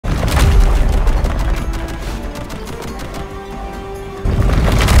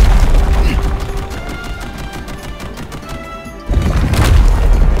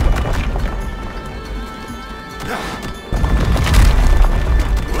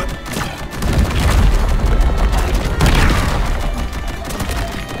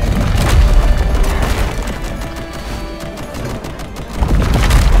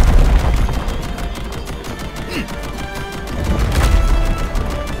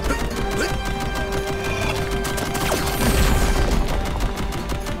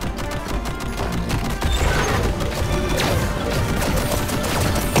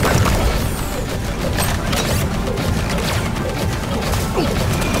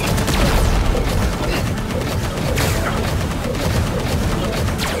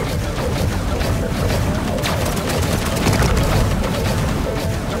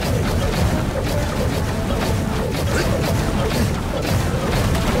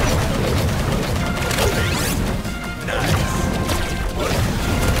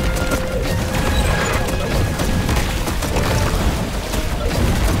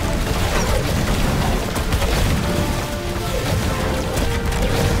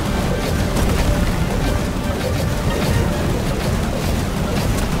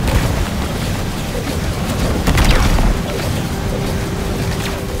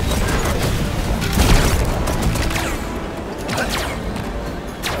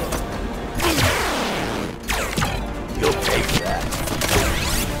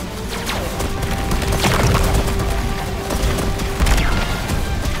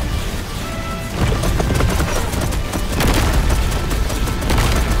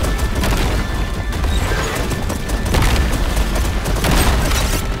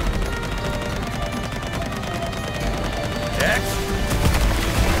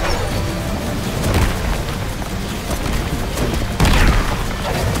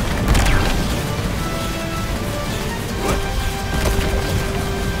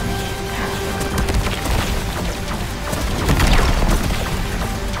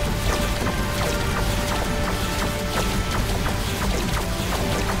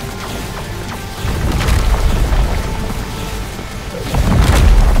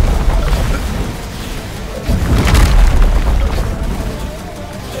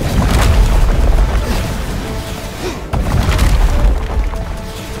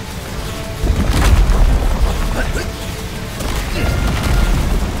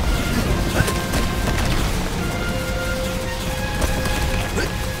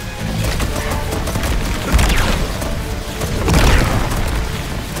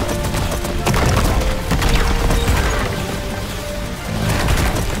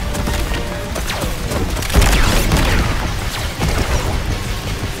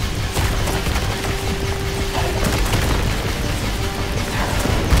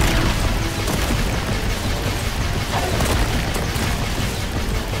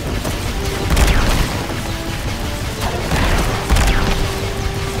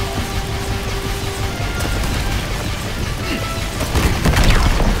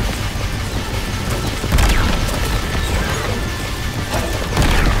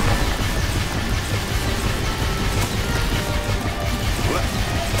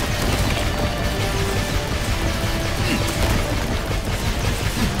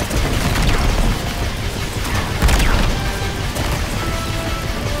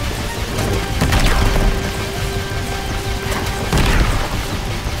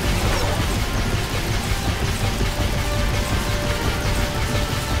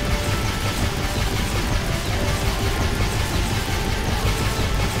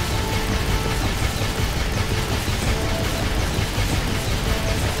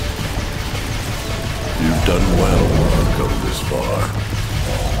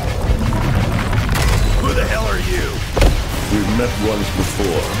met once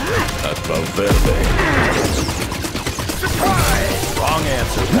before, at Valverde. Surprise! Wrong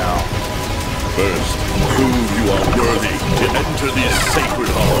answer, pal. First, prove you are worthy to enter this sacred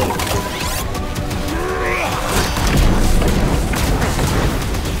hall.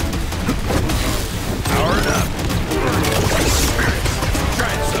 Powered up.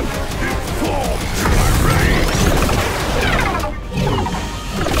 Transform to my rage.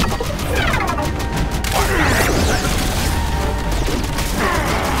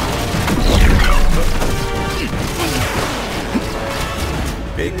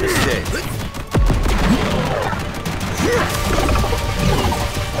 Big mistake.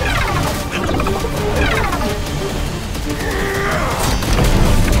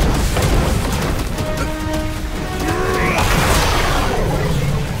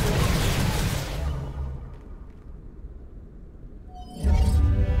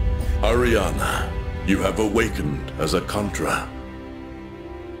 Ariana, you have awakened as a Contra.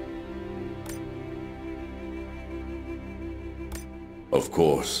 Of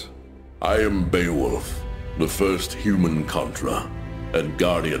course, I am Beowulf, the first human Contra, and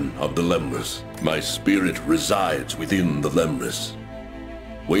guardian of the Lemris. My spirit resides within the Lemris,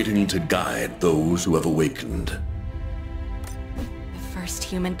 waiting to guide those who have awakened. The first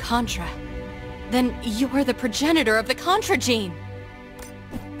human Contra. Then you're the progenitor of the Contra gene.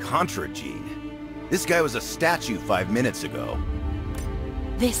 Contra gene? This guy was a statue 5 minutes ago.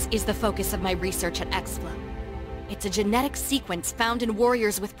 This is the focus of my research at Exflo. It's a genetic sequence found in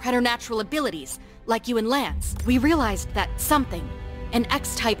warriors with preternatural abilities, like you and Lance. We realized that something, an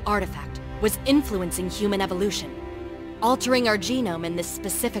X-type artifact, was influencing human evolution, altering our genome in this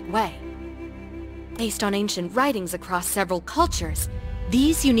specific way. Based on ancient writings across several cultures,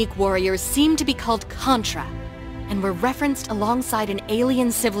 these unique warriors seem to be called Contra, and were referenced alongside an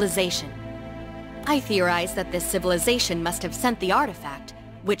alien civilization. I theorize that this civilization must have sent the artifact,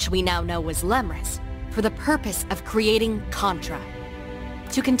 which we now know was Lemris, for the purpose of creating Contra.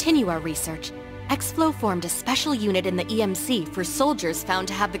 To continue our research, Exflo formed a special unit in the EMC for soldiers found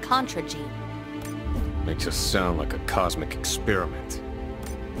to have the Contra gene. Makes us sound like a cosmic experiment.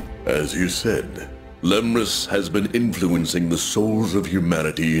 As you said, Lemris has been influencing the souls of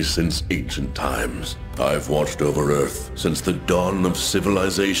humanity since ancient times. I've watched over Earth since the dawn of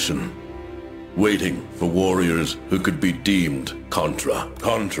civilization, waiting for warriors who could be deemed Contra.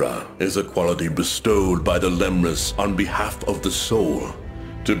 Contra is a quality bestowed by the Lemris on behalf of the soul.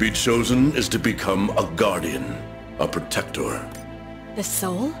 To be chosen is to become a guardian, a protector. The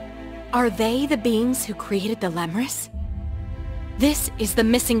soul? Are they the beings who created the Lemris? This is the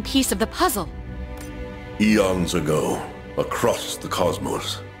missing piece of the puzzle. Eons ago, across the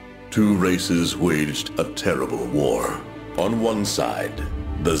cosmos, two races waged a terrible war. On one side,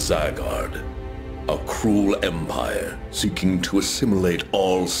 the Zygarde, a cruel empire seeking to assimilate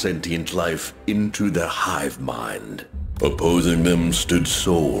all sentient life into their hive mind. Opposing them stood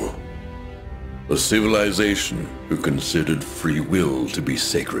Sol, a civilization who considered free will to be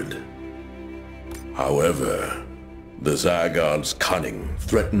sacred. However, the Zygarde's cunning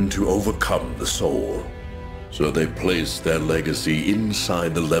threatened to overcome the Soul, so they placed their legacy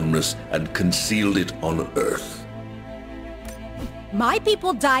inside the Lemris and concealed it on Earth. My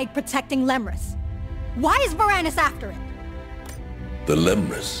people died protecting Lemris. Why is Varanus after it? The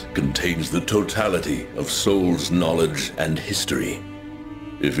Lemris contains the totality of Soul's knowledge and history.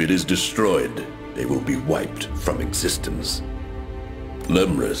 If it is destroyed, they will be wiped from existence.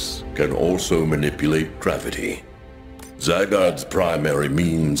 Lemris can also manipulate gravity. Zygarde's primary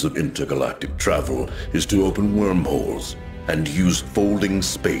means of intergalactic travel is to open wormholes and use folding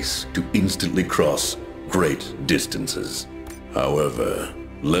space to instantly cross great distances. However,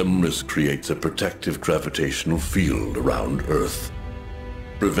 Lemris creates a protective gravitational field around Earth,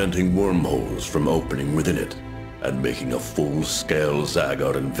 preventing wormholes from opening within it and making a full-scale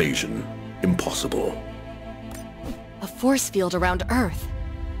Zygarde invasion impossible. A force field around Earth.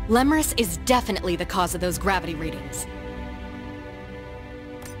 Lemris is definitely the cause of those gravity readings.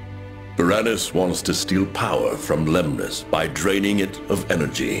 Varanus wants to steal power from Lemris by draining it of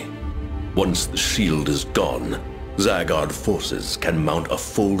energy. Once the shield is gone, Zygarde forces can mount a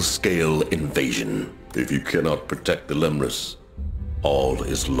full-scale invasion. If you cannot protect the Lemris, all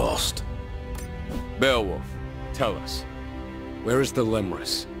is lost. Beowulf, tell us, where is the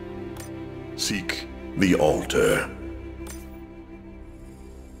Lemris? Seek the altar.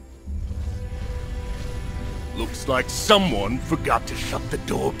 Looks like someone forgot to shut the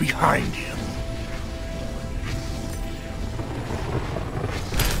door behind him.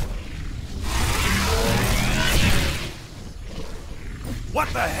 What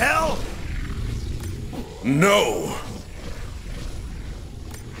the hell? No!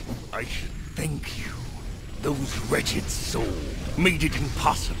 I should thank you. Those wretched souls made it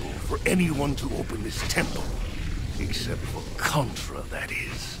impossible for anyone to open this temple. Except for Contra, that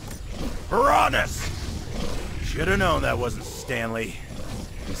is. Piranhas! Should've known that wasn't Stanley.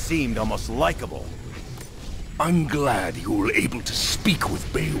 He seemed almost likable. I'm glad you were able to speak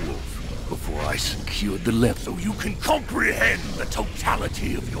with Beowulf before I secured the left so you can comprehend the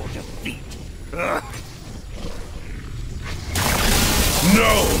totality of your defeat.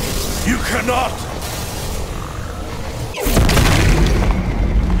 No! You cannot!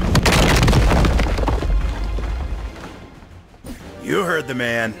 You heard the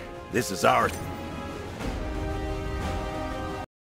man. This is our